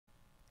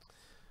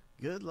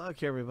Good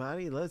luck,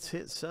 everybody. Let's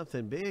hit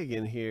something big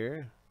in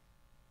here.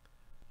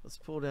 Let's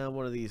pull down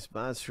one of these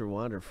Monster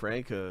Wander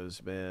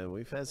Francos, man.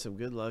 We've had some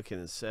good luck in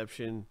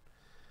Inception.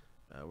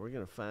 We're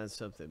going to find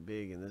something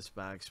big in this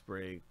box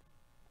break.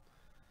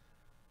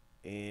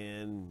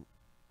 And,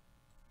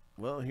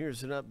 well,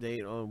 here's an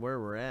update on where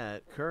we're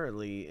at.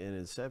 Currently in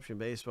Inception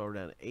Baseball, we're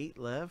down to 8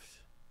 left.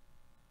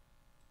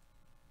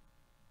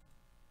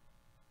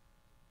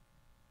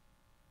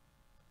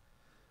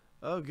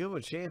 Oh, Good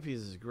with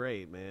Champions is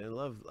great, man.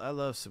 I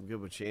love some Good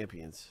with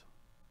Champions.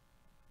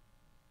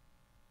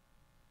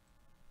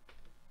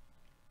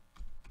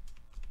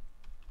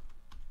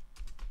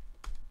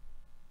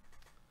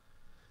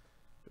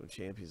 Good with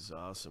Champions is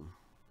awesome.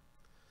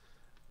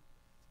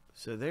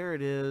 So there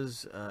it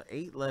is.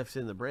 8 left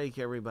in the break,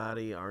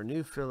 everybody. Our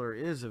new filler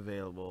is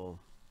available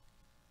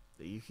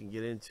that you can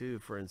get into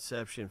for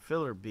Inception.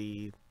 Filler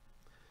B.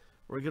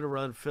 We're going to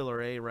run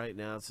Filler A right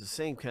now. It's the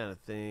same kind of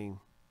thing.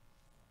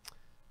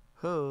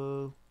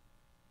 Ho.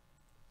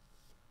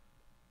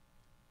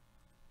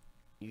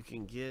 You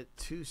can get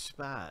 2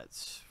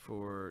 spots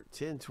for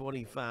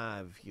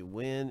 $10.25 if you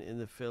win in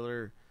the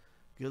filler.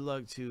 Good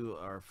luck to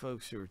our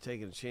folks who are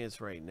taking a chance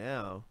right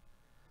now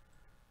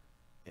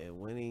and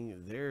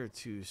winning their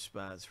 2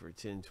 spots for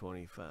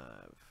 $10.25.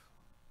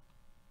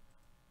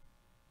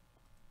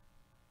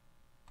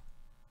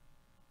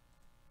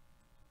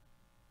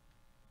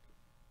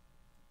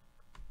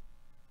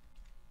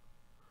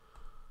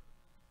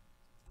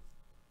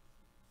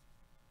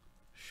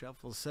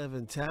 Shuffle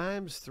 7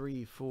 times.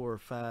 3, 4,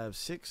 5,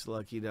 6.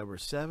 Lucky number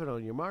 7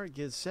 on your mark.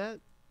 Get set.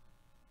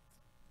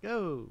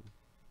 Go.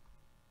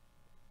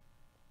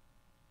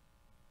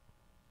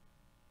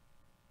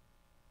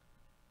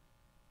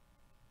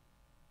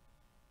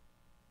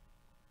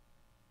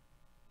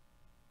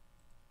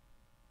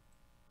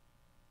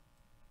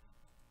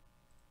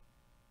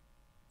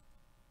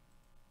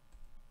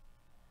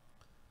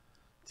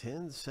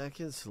 Ten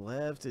seconds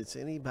left. It's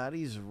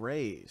anybody's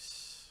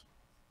race.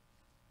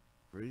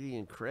 Rudy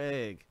and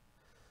Craig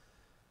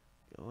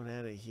going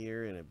at it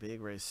here in a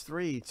big race.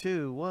 3,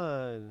 2,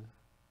 1.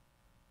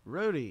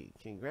 Rudy,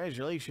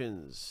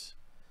 congratulations.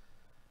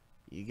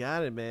 You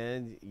got it,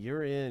 man.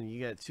 You're in.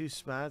 You got 2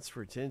 spots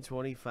for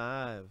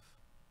 $10.25.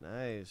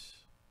 Nice.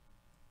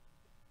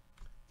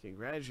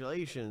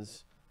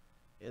 Congratulations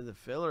in the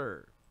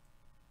filler.